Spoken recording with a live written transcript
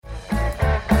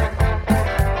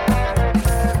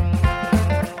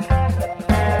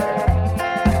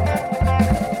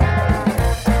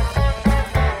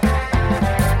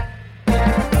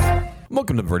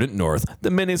Verdant North, the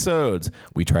minisodes.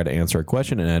 We try to answer a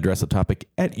question and address a topic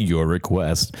at your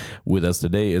request. With us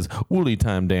today is Woolly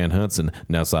Time Dan Hudson,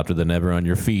 now softer than ever on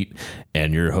your feet,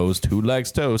 and your host who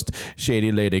likes toast,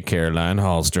 Shady Lady Caroline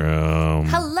Hallstrom.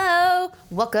 Hello,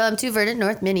 welcome to Verdant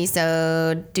North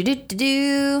minisode.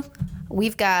 Do.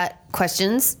 We've got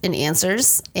questions and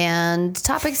answers and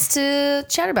topics to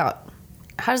chat about.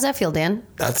 How does that feel, Dan?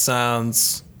 That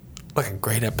sounds like a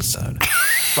great episode.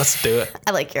 Let's do it.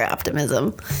 I like your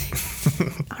optimism.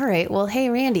 All right. Well, hey,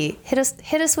 Randy, hit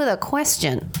us with a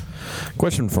question.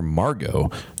 Question from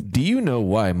Margot. Do you know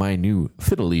why my new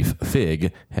fiddle leaf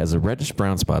fig has a reddish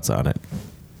brown spots on it?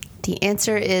 The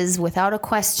answer is without a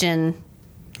question.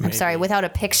 I'm sorry, without a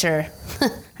picture.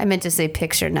 I meant to say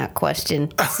picture, not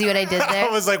question. See what I did there?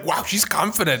 I was like, wow, she's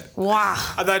confident. Wow.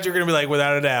 I thought you were going to be like,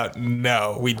 without a doubt.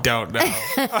 No, we don't know.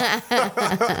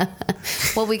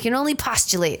 Well, we can only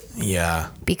postulate. Yeah.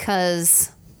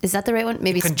 Because, is that the right one?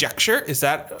 Maybe Conjecture? Is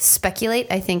that? Speculate?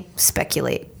 I think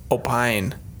speculate.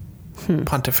 Opine.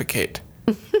 Pontificate.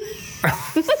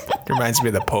 Reminds me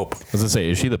of the Pope. I was going to say,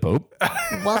 is she the Pope?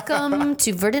 Welcome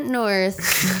to Verdant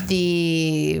North,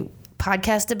 the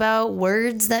podcast about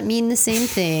words that mean the same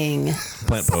thing.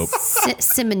 Plant Pope.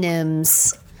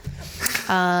 Synonyms.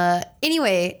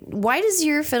 Anyway, why does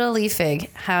your fiddle leaf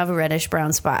fig have reddish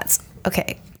brown spots?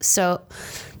 Okay, so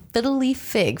fiddle leaf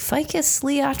fig, Ficus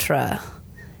liatra,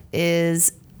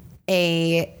 is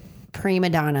a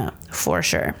prima donna for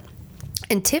sure.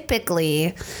 And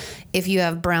typically, if you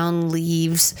have brown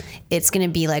leaves, it's going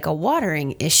to be like a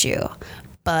watering issue.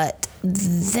 But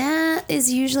that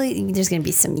is usually, there's going to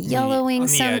be some yellowing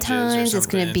sometimes. It's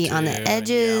going to be on the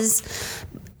edges.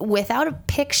 Yeah. Without a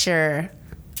picture,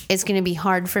 it's going to be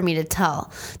hard for me to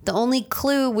tell. The only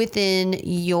clue within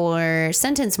your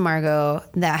sentence, Margot,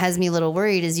 that has me a little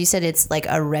worried is you said it's like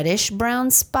a reddish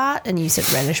brown spot, and you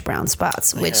said reddish brown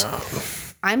spots, which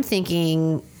I'm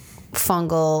thinking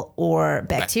fungal or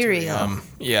bacterial.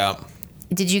 Yeah.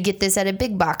 Did you get this at a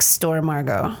big box store,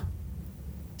 Margot?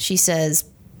 She says,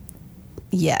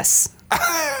 yes.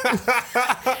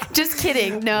 Just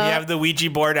kidding. No. You have the Ouija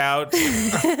board out.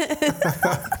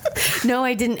 No,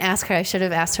 I didn't ask her. I should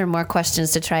have asked her more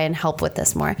questions to try and help with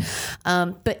this more.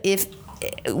 But if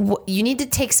you need to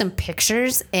take some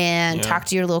pictures and talk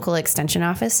to your local extension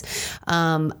office,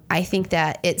 I think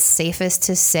that it's safest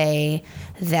to say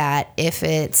that if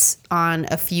it's on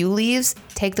a few leaves,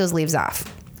 take those leaves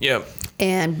off. Yep.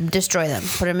 And destroy them.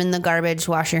 Put them in the garbage,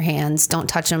 wash your hands, don't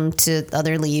touch them to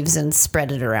other leaves and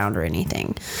spread it around or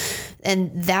anything.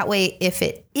 And that way, if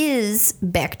it is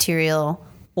bacterial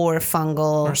or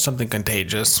fungal or something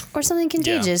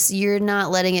contagious, you're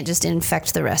not letting it just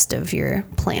infect the rest of your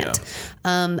plant.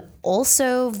 Yeah.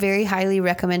 Also, very highly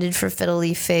recommended for fiddle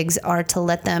leaf figs are to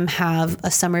let them have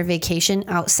a summer vacation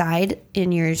outside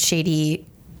in your shady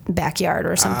backyard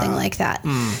or something like that.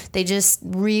 They just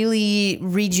really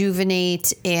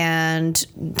rejuvenate and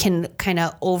can kind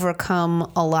of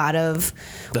overcome a lot of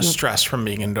the stress from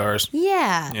being indoors.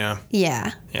 Yeah.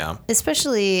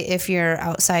 Especially if you're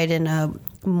outside in a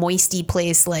moisty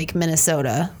place like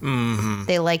Minnesota. Mm-hmm.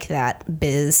 They like that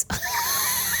biz.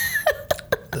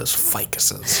 Those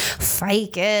ficuses.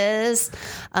 Ficus.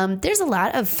 There's a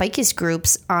lot of ficus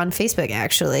groups on Facebook,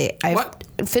 actually. What?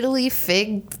 Fiddle leaf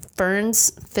fig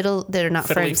ferns. They're not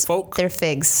fiddle ferns. Folk? They're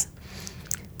figs.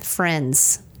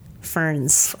 Ferns. Fern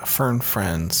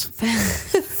friends.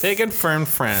 Fig and fern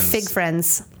friends. Fig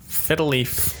friends. Fiddle leaf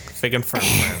fig and fern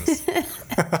friends.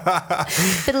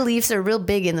 Fiddle leaves are real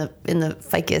big in the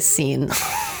ficus scene.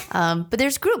 But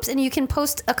there's groups, and you can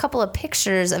post a couple of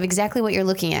pictures of exactly what you're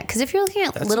looking at. Because if you're looking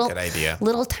at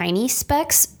little tiny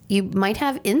specks, you might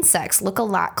have insects. Look a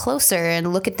lot closer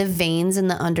and look at the veins in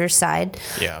the underside.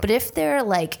 Yeah. But if they're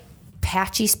like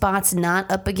patchy spots not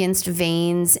up against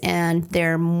veins and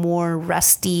they're more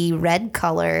rusty red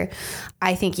color,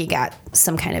 I think you got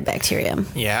some kind of bacterium.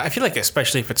 Yeah, I feel like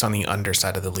especially if it's on the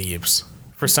underside of the leaves.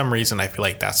 For some reason, I feel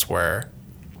like that's where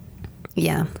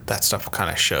that stuff kind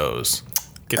of shows.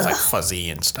 Gets like fuzzy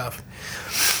and stuff.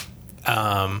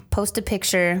 Post a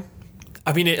picture.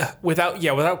 I mean,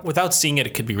 without seeing it,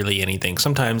 it could be really anything.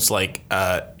 Sometimes, like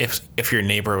if your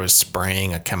neighbor was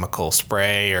spraying a chemical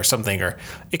spray or something, or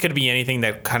it could be anything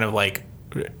that kind of like,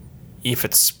 if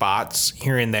it's spots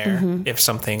here and there, if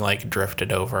something like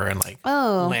drifted over and like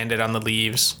landed on the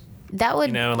leaves. That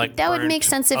would make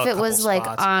sense if it was like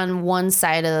on one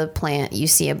side of the plant you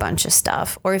see a bunch of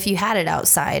stuff, or if you had it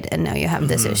outside and now you have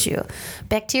this issue.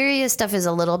 Bacteria stuff is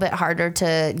a little bit harder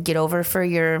to get over for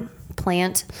your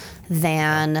plant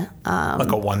than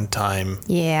like a one-time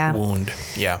yeah. wound.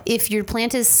 Yeah. If your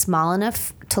plant is small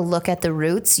enough to look at the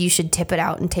roots, you should tip it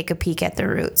out and take a peek at the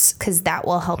roots, because that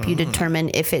will help you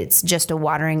determine if it's just a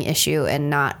watering issue and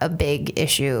not a big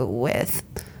issue with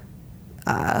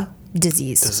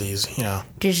disease.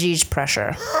 Disease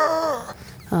pressure.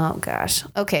 Oh, gosh.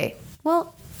 Okay.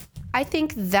 Well, I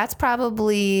think that's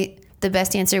probably the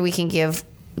best answer we can give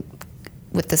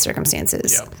with the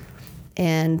circumstances. Yep.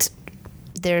 And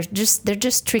they're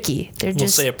just tricky. We'll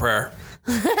say a prayer.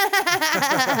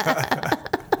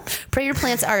 Prayer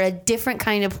plants are a different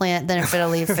kind of plant than a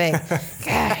fiddle leaf fig.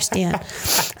 Gosh, Dan.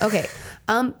 Okay.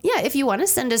 Yeah, if you want to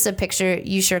send us a picture,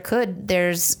 you sure could.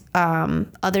 There's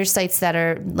other sites that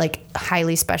are like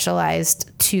highly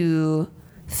specialized to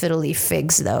fiddle leaf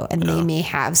figs, though, and they may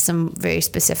have some very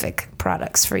specific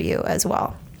products for you as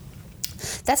well.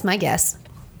 That's my guess.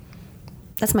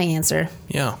 That's my answer.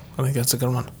 Yeah, I think that's a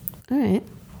good one. All right.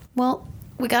 Well,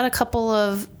 we got a couple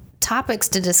of topics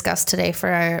to discuss today for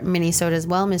our mini-sode as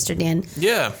well, Mr. Dan.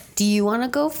 Yeah. Do you want to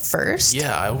go first?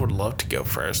 Yeah, I would love to go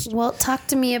first. Well, talk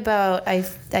to me about, I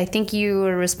think you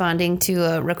were responding to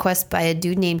a request by a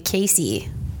dude named Casey.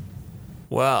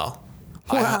 Well,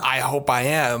 I hope I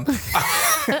am.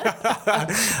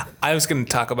 I was going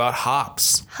to talk about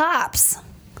hops. Hops.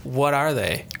 What are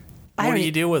they? What do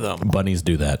you do with them? Bunnies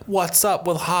do that. What's up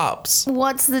with hops?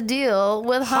 What's the deal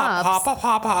with hops?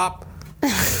 Hop.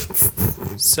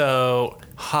 So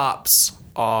hops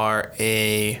are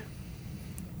a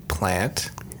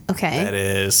plant.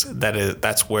 Okay.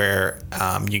 That's where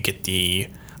you get the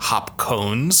hop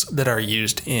cones that are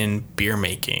used in beer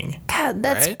making. God,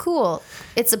 that's right? cool.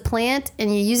 It's a plant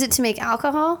and you use it to make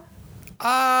alcohol?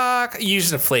 You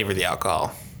use it to flavor the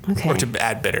alcohol. Okay. Or to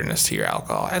add bitterness to your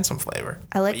alcohol and some flavor.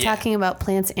 I like talking about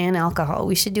plants and alcohol.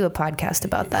 We should do a podcast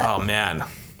about that. Oh man.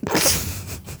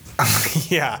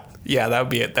 Yeah, that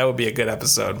would be a good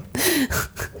episode.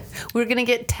 We're gonna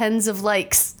get tens of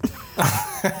likes.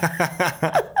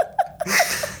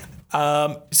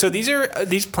 So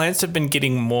these plants have been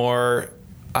getting more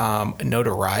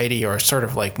notoriety, or sort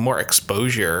of like more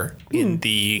exposure in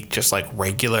the just like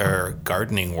regular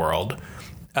gardening world,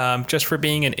 just for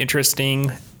being an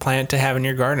interesting plant to have in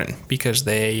your garden, because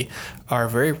they are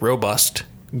very robust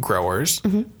growers.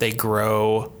 Mm-hmm. They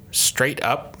grow straight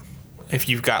up. If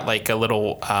you've got like a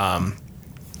little,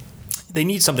 they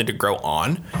need something to grow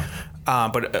on.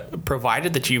 But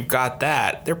provided that you've got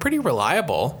that, they're pretty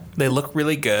reliable. They look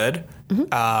really good.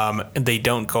 Mm-hmm. And they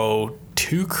don't go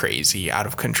too crazy out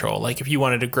of control. Like if you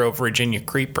wanted to grow Virginia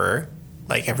creeper,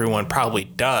 like everyone probably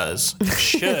does,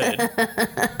 should,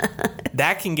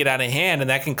 that can get out of hand and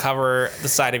that can cover the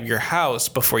side of your house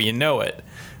before you know it.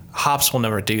 Hops will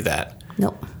never do that.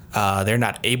 Nope. They're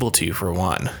not able to, for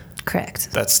one.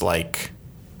 Correct. That's like,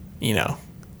 a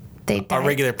die.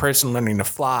 regular person learning to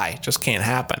fly. Just can't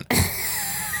happen.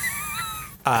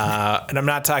 And I'm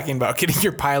not talking about getting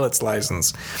your pilot's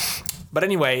license. But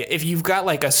anyway, if you've got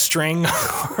like a string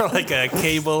or like a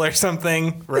cable or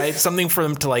something, right? Something for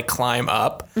them to like climb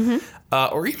up,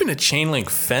 or even a chain link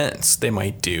fence, they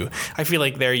might do. I feel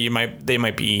like they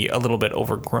might be a little bit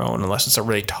overgrown unless it's a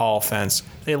really tall fence.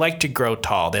 They like to grow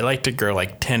tall. They like to grow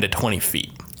like 10 to 20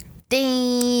 feet.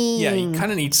 Dang. Yeah, you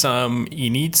kind of need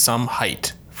some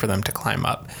height for them to climb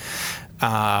up.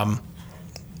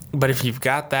 But if you've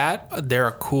got that, they're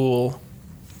a cool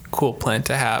plant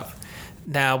to have.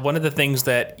 Now, one of the things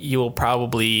that you will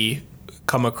probably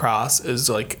come across is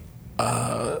like,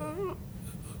 I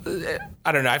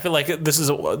don't know. I feel like this is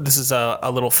a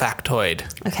little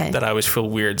factoid that I always feel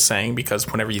weird saying,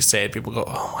 because whenever you say it, people go,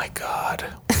 "Oh my god,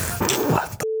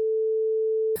 what the?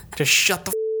 Just shut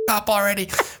the up already."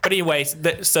 But anyway,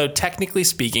 so technically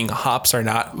speaking, hops are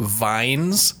not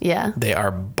vines. Yeah, they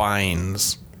are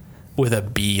bines. With a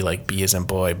B, like B as in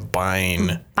boy,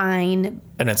 bine. Bine.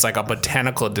 And it's like a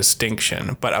botanical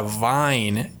distinction. But a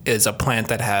vine is a plant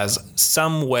that has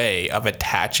some way of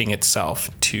attaching itself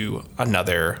to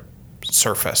another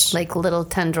surface. Like little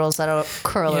tendrils that'll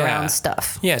curl around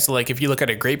stuff. Yeah, so like if you look at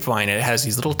a grapevine, it has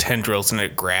these little tendrils and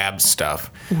it grabs stuff.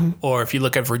 Mm-hmm. Or if you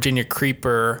look at Virginia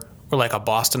creeper or like a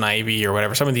Boston ivy or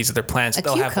whatever, some of these other plants,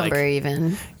 they'll have like...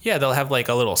 even. Yeah, they'll have like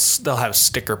they'll have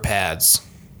sticker pads.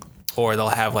 Or they'll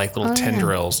have like little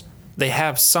tendrils. Yeah. They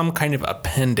have some kind of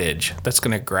appendage that's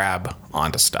going to grab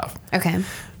onto stuff. Okay.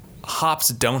 Hops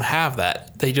don't have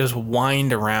that. They just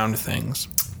wind around things.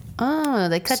 Oh,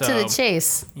 they cut to the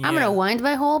chase. Yeah. I'm going to wind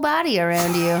my whole body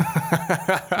around you.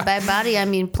 By body, I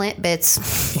mean plant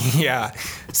bits. Yeah.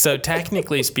 So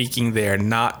technically speaking, they're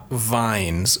not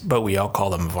vines, but we all call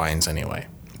them vines anyway.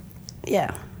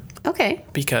 Yeah. Okay.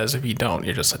 Because if you don't,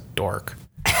 you're just a dork.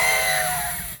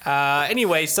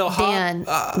 Anyway, so Dan,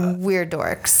 we're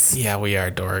dorks. yeah, we are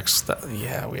dorks.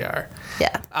 Yeah, we are.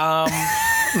 Yeah.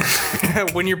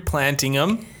 When you're planting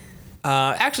them,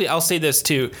 actually, I'll say this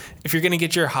too. If you're going to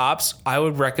get your hops, I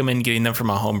would recommend getting them from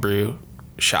a homebrew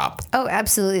shop. Oh,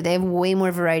 absolutely. They have way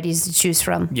more varieties to choose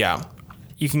from. Yeah.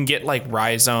 You can get like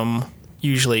rhizome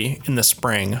usually in the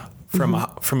spring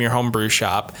from your homebrew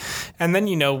shop. And then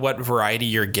you know what variety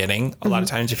you're getting. A lot of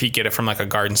times if you get it from like a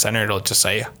garden center, it'll just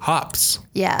say hops.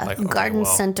 Yeah, Like, okay, garden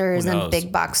well, centers who and knows?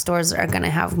 big box stores are going to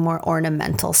have more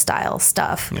ornamental style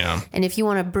stuff. Yeah. And if you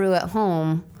want to brew at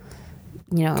home,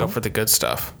 you know, Go for the good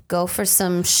stuff. go for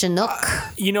some Chinook.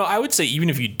 You know, I would say even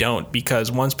if you don't,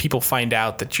 because once people find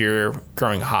out that you're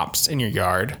growing hops in your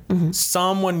yard,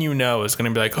 someone you know is going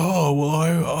to be like, oh,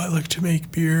 well, I like to make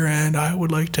beer and I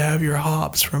would like to have your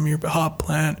hops from your hop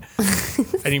plant.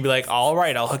 And you'd be like, all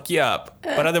right, I'll hook you up.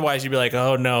 But otherwise you'd be like,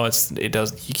 oh, no,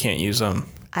 you can't use them.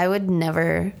 I would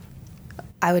never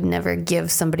give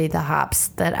somebody the hops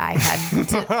that I had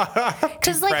to,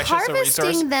 because like precious a resource?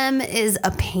 harvesting them is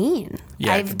a pain.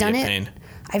 Yeah, I've done it. Pain.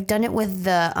 I've done it with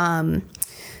the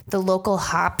local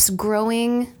hops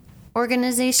growing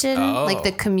organization, like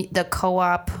the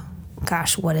co-op.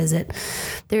 Gosh, what is it?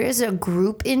 There is a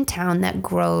group in town that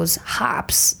grows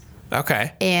hops.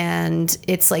 Okay. And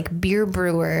it's like beer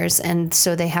brewers, and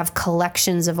so they have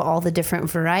collections of all the different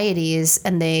varieties,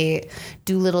 and they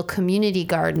do little community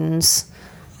gardens.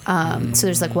 So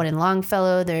there's like one in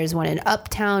Longfellow, there's one in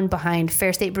Uptown behind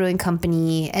Fair State Brewing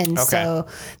Company, and so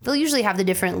they'll usually have the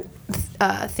different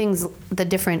things, the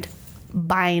different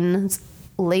vines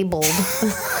labeled.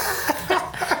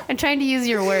 I'm trying to use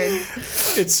your word.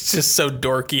 It's just so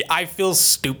dorky. I feel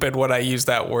stupid when I use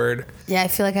that word. Yeah, I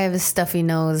feel like I have a stuffy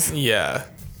nose. Yeah.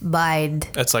 Bide.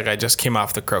 It's like I just came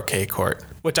off the croquet court,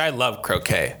 which I love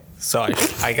croquet. So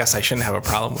I guess I shouldn't have a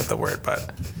problem with the word,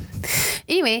 but...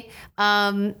 Anyway,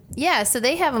 yeah, so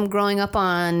they have them growing up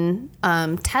on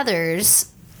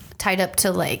tethers tied up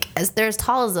to they're as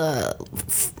tall as a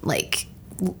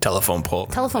Telephone pole.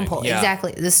 Yeah.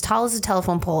 Exactly. This tall as a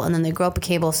telephone pole, and then they grow up a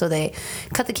cable, so they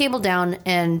cut the cable down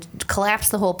and collapse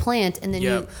the whole plant, and then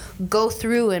you go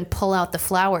through and pull out the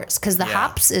flowers, because the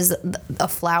hops is a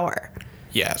flower.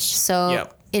 Yes. So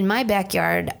in my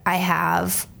backyard, I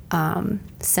have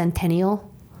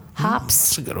Centennial hops.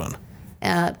 That's a good one.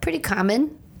 Pretty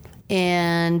common,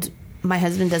 and my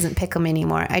husband doesn't pick them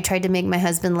anymore. I tried to make my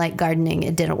husband like gardening.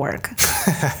 It didn't work.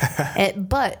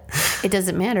 But it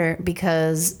doesn't matter,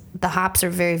 because the hops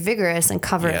are very vigorous and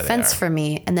cover a fence for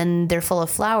me, and then they're full of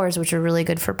flowers, which are really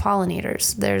good for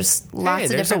pollinators. There's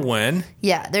lots of different... a win.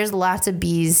 Yeah, there's lots of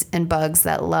bees and bugs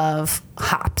that love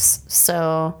hops,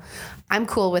 so I'm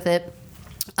cool with it.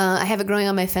 I have it growing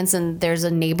on my fence, and there's a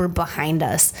neighbor behind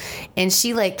us, and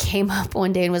she came up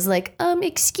one day and was like,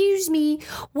 excuse me,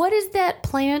 what is that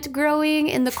plant growing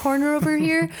in the corner over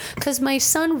here? Because my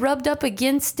son rubbed up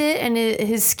against it, and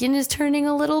his skin is turning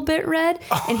a little bit red,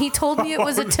 and he told me it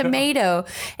was a tomato.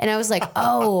 And I was like,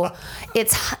 oh,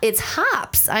 it's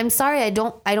hops. I'm sorry, I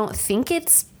don't think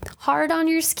it's hard on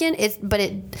your skin.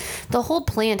 The whole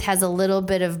plant has a little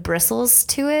bit of bristles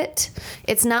to it.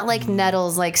 It's not like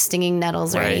nettles, like stinging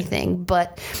nettles or anything,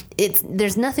 but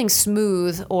there's nothing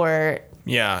smooth or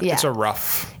it's a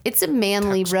rough, it's a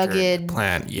manly, rugged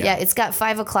plant. It's got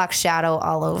 5 o'clock shadow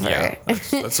all over. Yeah,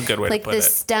 that's a good way to put it. Like the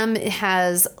stem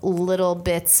has little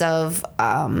bits of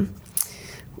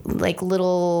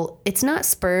it's not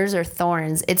spurs or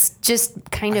thorns. It's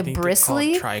just kind of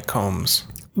bristly. Trichomes.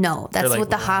 No, that's like what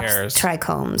the little hops hairs.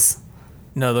 trichomes.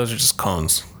 No, those are just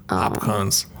cones. Hop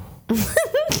cones.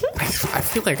 I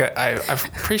feel like I'm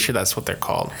pretty sure that's what they're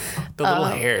called. The little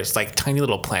hairs, like tiny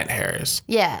little plant hairs.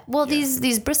 Yeah. Well,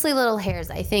 these bristly little hairs,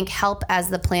 I think, help as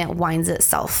the plant winds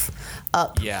itself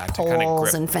up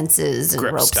poles and fences and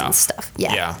ropes and stuff.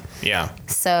 Yeah. Yeah.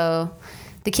 So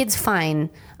the kid's fine.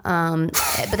 But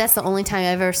that's the only time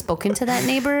I've ever spoken to that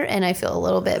neighbor, and I feel a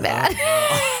little bit bad.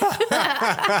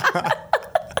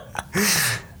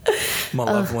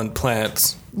 Malevolent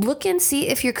plants. Look and see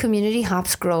if your community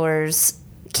hops growers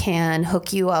can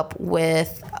hook you up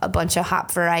with a bunch of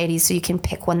hop varieties, so you can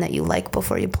pick one that you like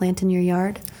before you plant in your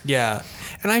yard. Yeah.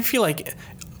 And I feel like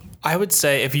I would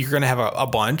say if you're going to have a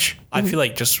bunch, I feel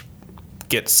like just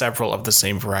get several of the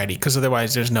same variety, because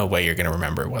otherwise there's no way you're going to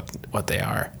remember what they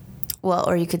are. Well,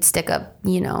 or you could stick up,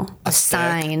 a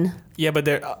sign. Yeah, but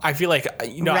I feel like,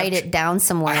 write it down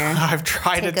somewhere. I've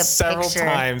tried it several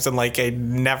times, and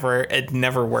it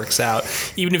never works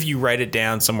out. Even if you write it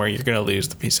down somewhere, you're going to lose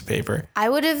the piece of paper. I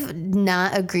would have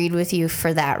not agreed with you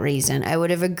for that reason. I would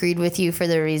have agreed with you for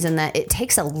the reason that it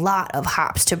takes a lot of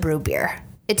hops to brew beer.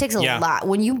 It takes a Yeah. lot.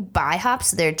 When you buy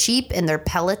hops, they're cheap and they're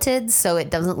pelleted, so it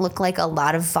doesn't look like a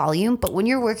lot of volume. But when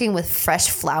you're working with fresh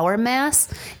flour mass,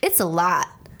 it's a lot.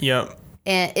 Yep.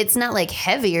 And it's not like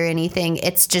heavy or anything.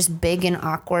 It's just big and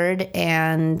awkward,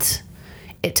 and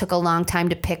it took a long time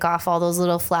to pick off all those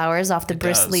little flowers off the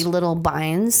bristly does. little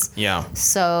binds. Yeah.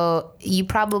 So you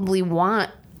probably want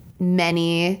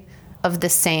many of the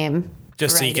same.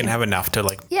 Just so you can variety. have enough to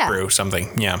like Yeah. brew something.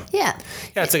 Yeah. Yeah.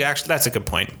 Yeah, that's a good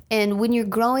point. And when you're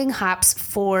growing hops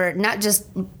for not just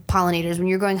pollinators, when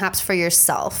you're growing hops for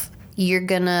yourself, you're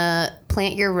gonna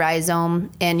plant your rhizome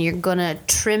and you're gonna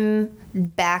trim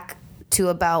back to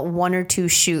about 1 or 2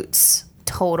 shoots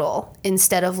total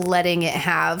instead of letting it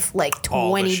have like All the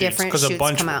 20 shoots, different 'cause shoots a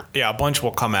bunch, come out. Yeah, a bunch will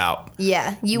come out.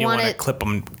 Yeah, you want want to it. clip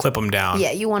them down.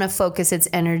 Yeah, you want to focus its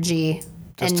energy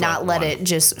Just and to, not like, let one. it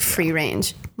just free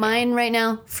range. Mine right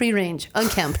now, free range,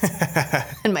 unkempt,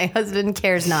 and my husband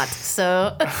cares not.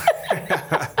 So,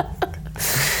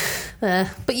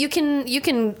 but you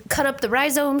can cut up the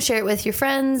rhizome, share it with your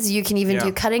friends. You can even Yeah.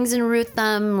 do cuttings and root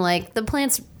them. Like the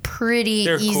plant's pretty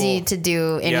They're easy cool. to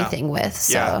do anything with.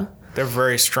 So Yeah. They're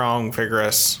very strong,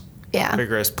 vigorous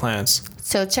plants.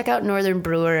 So check out Northern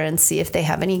Brewer and see if they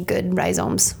have any good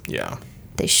rhizomes. Yeah.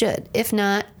 They should. If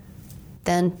not,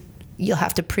 then you'll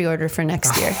have to pre-order for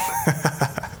next year.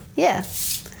 Yeah.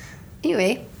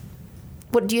 Anyway,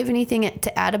 what do you have anything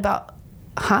to add about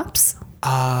hops?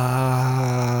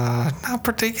 Not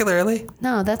particularly.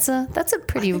 No, that's a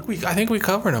pretty I think we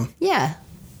covered them. yeah.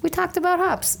 We talked about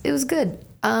hops. It was good.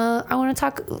 I want to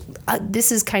talk.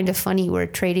 This is kind of funny. We're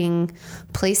trading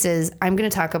places. I'm going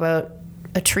to talk about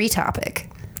a tree topic.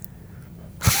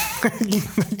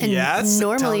 And Yes. Tell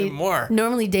normally me more.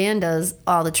 Normally Dan does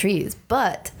all the trees,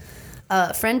 but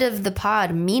a friend of the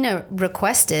pod, Mina,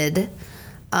 requested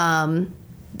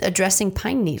addressing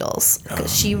pine needles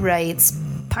because she writes,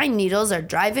 "Pine needles are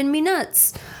driving me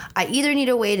nuts. I either need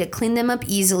a way to clean them up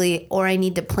easily, or I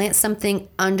need to plant something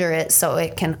under it so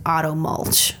it can auto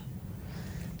mulch."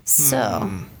 So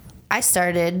I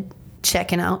started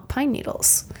checking out pine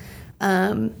needles.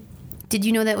 Did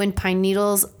you know that when pine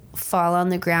needles fall on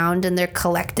the ground and they're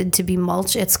collected to be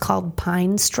mulch, it's called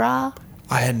pine straw?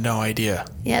 I had no idea.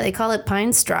 Yeah, they call it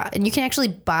pine straw. And you can actually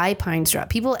buy pine straw.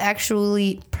 People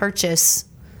actually purchase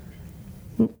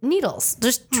needles,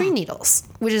 just tree needles,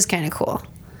 which is kind of cool.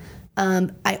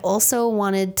 I also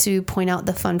wanted to point out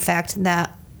the fun fact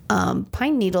that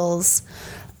pine needles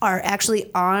are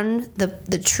actually on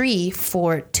the tree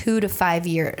for 2 to 5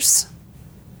 years.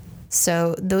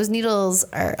 So those needles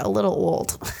are a little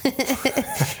old.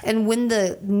 And when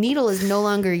the needle is no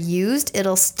longer used,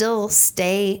 it'll still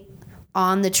stay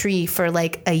on the tree for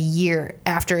like a year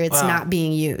after it's not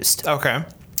being used. Okay.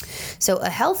 So a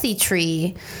healthy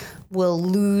tree will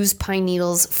lose pine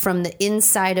needles from the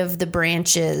inside of the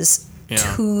branches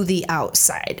to the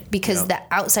outside because the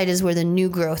outside is where the new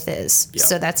growth is. Yep.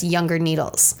 So that's younger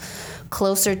needles.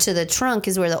 Closer to the trunk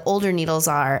is where the older needles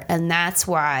are, and that's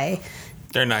why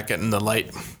They're not getting the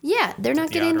light. they're not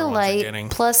The getting the outer ones are light. getting.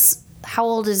 Plus, how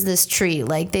old is this tree?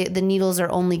 Like the needles are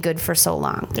only good for so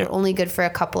long. They're only good for a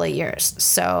couple of years.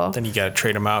 So Then you got to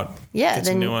trade them out. Yeah, Get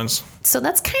some then- new ones. So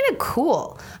that's kind of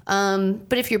cool.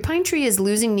 But if your pine tree is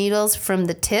losing needles from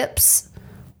the tips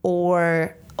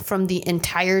or from the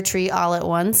entire tree all at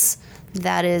once,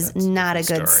 that is not a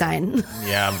good story. sign.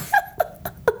 Yeah.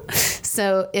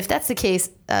 So if that's the case,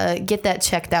 get that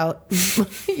checked out.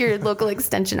 Your local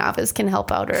extension office can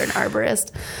help out, or an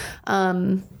arborist.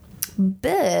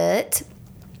 But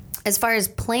as far as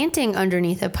planting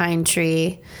underneath a pine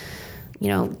tree,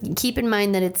 keep in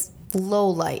mind that it's low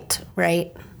light,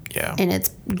 right? Yeah. And it's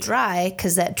dry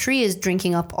because that tree is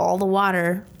drinking up all the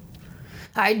water.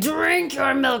 I drink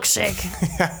your milkshake.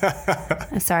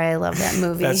 Sorry, I love that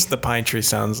movie. That's the pine tree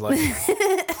sounds like.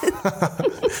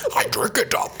 I drink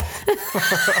it up.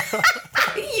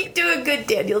 You do a good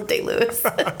Daniel Day-Lewis.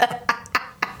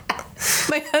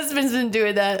 My husband's been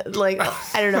doing that. Like,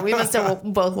 I don't know. We must have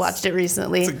both watched it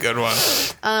recently. It's a good one.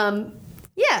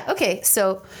 Yeah. Okay.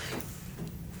 So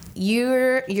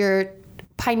your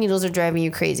pine needles are driving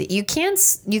you crazy. You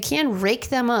can rake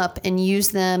them up and use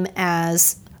them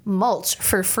as mulch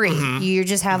for free. You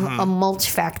just have a mulch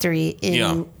factory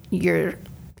in your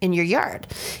yard,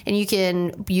 and you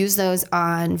can use those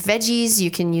on veggies.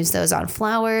 You can use those on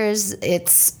flowers.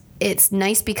 It's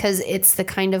nice because it's the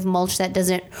kind of mulch that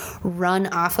doesn't run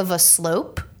off of a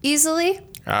slope easily.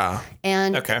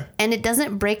 And Okay. and it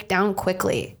doesn't break down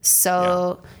quickly,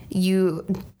 so you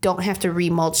don't have to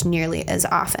remulch nearly as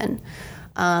often.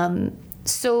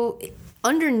 So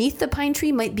underneath the pine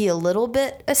tree might be a little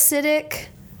bit acidic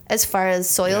as far as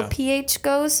soil Yeah. pH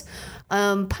goes,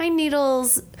 Pine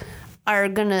needles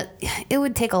it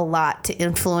would take a lot to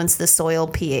influence the soil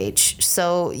pH.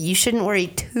 So you shouldn't worry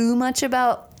too much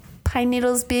about pine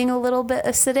needles being a little bit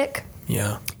acidic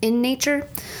Yeah. in nature.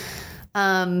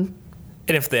 And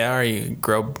if they are, you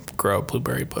grow a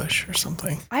blueberry bush or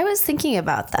something. I was thinking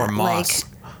about that. Or moss.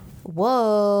 Like,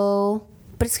 whoa.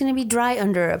 But it's going to be dry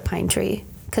under a pine tree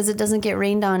because it doesn't get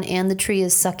rained on and the tree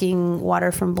is sucking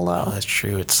water from below. Oh, that's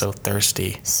true. It's so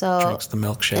thirsty. So Drinks the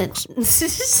milkshakes.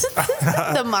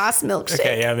 the moss milkshake.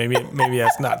 Okay, yeah, maybe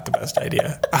that's not the best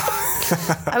idea.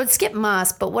 I would skip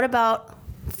moss, but what about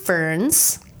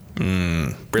ferns?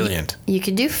 Brilliant. You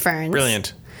could do ferns.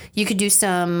 Brilliant. You could do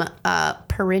some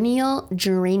perennial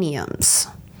geraniums,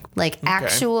 like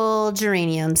actual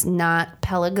geraniums, not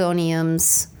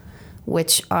pelargoniums,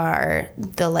 which are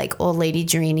the like old lady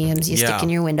geraniums you stick in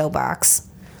your window box.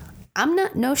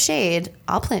 No shade.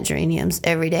 I'll plant geraniums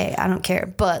every day. I don't care.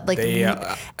 But like They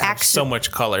have so much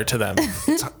color to them.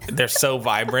 They're so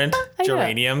vibrant,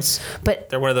 geraniums. But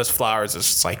they're one of those flowers that's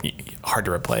just like hard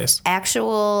to replace.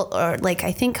 actual, or like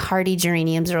I think hardy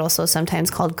geraniums are also sometimes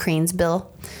called cranesbill.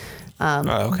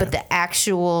 But the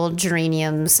actual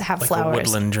geraniums have Like flowers. a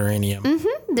woodland geranium.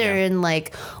 They're in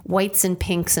like whites and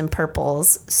pinks and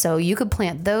purples. So you could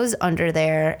plant those under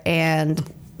there and,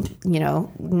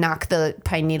 knock the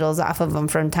pine needles off of them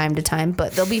from time to time,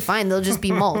 but they'll be fine. They'll just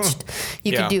be mulched.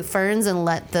 You could do ferns and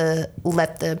let the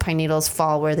pine needles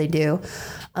fall where they do.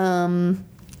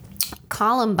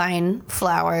 Columbine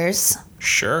flowers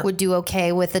Sure. would do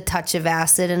okay with a touch of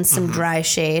acid and some dry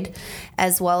shade,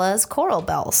 as well as coral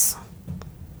bells.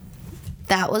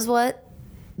 That was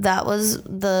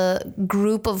the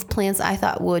group of plants I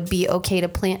thought would be okay to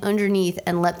plant underneath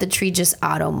and let the tree just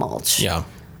auto mulch. Yeah.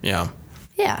 Yeah.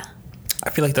 I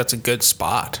feel like that's a good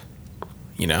spot.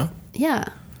 Yeah.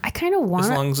 I kind of want.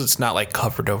 As long as it's not like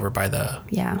covered over by the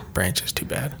Yeah. branches too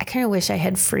bad. I kind of wish I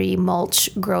had free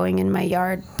mulch growing in my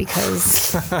yard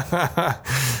because,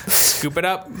 Scoop it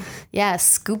up,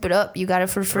 scoop it up. You got it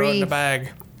for throw it in free. a bag.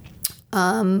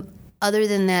 Other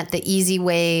than that, the easy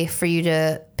way for you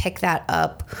to pick that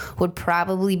up would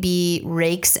probably be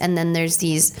rakes. And then there's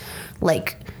these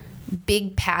like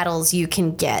big paddles you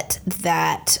can get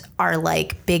that are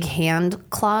like big hand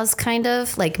claws, kind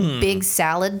of like big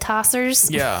salad tossers.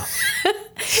 Yeah.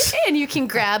 And you can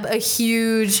grab a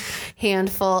huge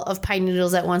handful of pine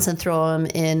needles at once and throw them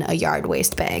in a yard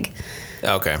waste bag.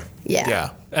 Okay. Yeah. Yeah.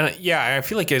 And I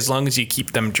feel like as long as you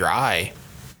keep them dry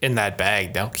in that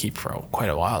bag, they'll keep for quite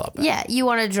a while up there. Yeah, you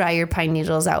want to dry your pine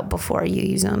needles out before you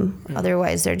use them.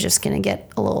 Otherwise, they're just going to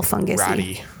get a little fungusy.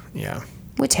 Rotty. Yeah.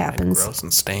 Which happens. Gross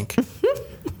and stink.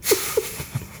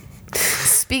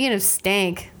 Speaking of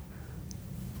stank,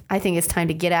 I think it's time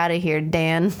to get out of here,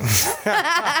 Dan.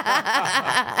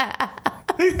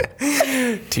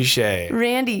 Touche.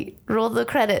 Randy, roll the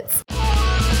credits.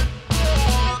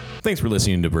 Thanks for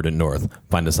listening to Verdant North.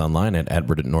 Find us online at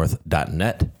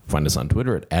verdantnorth.net. Find us on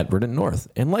Twitter at verdantnorth.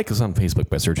 And like us on Facebook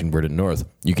by searching Verdant North.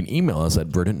 You can email us at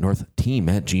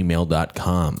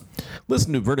verdantnorthteam@gmail.com.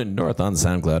 Listen to Verdant North on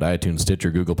SoundCloud, iTunes,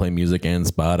 Stitcher, Google Play Music, and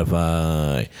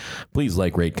Spotify. Please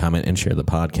like, rate, comment, and share the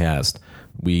podcast.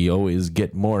 We always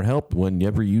get more help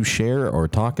whenever you share or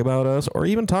talk about us or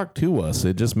even talk to us.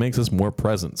 It just makes us more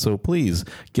present. So please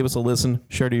give us a listen,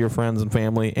 share to your friends and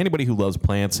family. Anybody who loves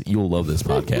plants, you'll love this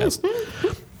podcast.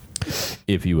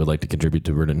 If you would like to contribute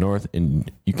to Verdant North, and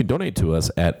you can donate to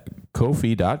us at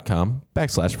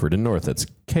kofi.com/Verdant North. That's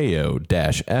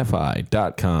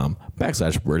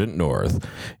ko-fi.com/Verdant North.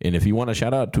 And if you want to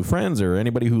shout out to friends or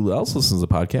anybody who else listens to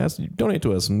the podcast, you donate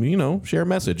to us and, share a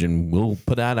message and we'll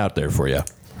put that out there for you.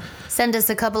 Send us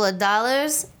a couple of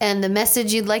dollars and the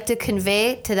message you'd like to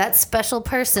convey to that special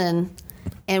person,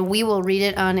 and we will read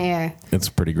it on air. It's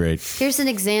pretty great. Here's an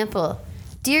example.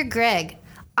 Dear Greg,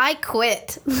 I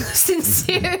quit.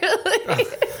 Sincerely.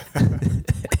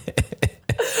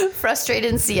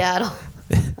 Frustrated in Seattle.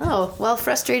 Oh, well,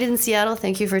 frustrated in Seattle.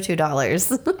 Thank you for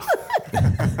 $2.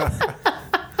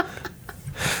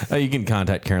 You can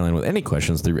contact Caroline with any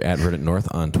questions through @VerdantNorth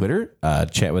on Twitter.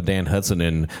 Chat with Dan Hudson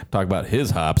and talk about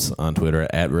his hops on Twitter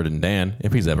 @VerdantDan,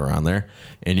 if he's ever on there.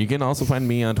 And you can also find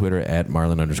me on Twitter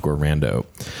 @Marlin_Rando.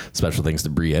 Special thanks to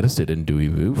Brie Edisted and Dewey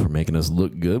Vu for making us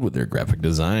look good with their graphic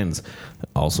designs.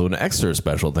 Also an extra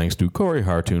special thanks to Corey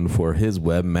Hartoon for his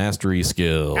web mastery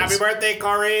skills. Happy birthday,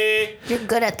 Corey. You're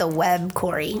good at the web,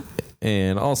 Corey.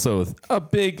 And also a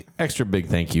extra big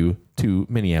thank you to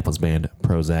Minneapolis band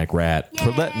Prozac Rat for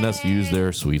letting us use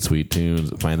their sweet, sweet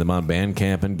tunes. Find them on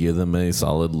Bandcamp and give them a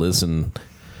solid listen.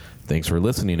 Thanks for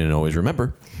listening, and always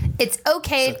remember, It's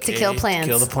okay to kill plants.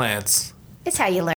 Kill the plants. It's how you learn.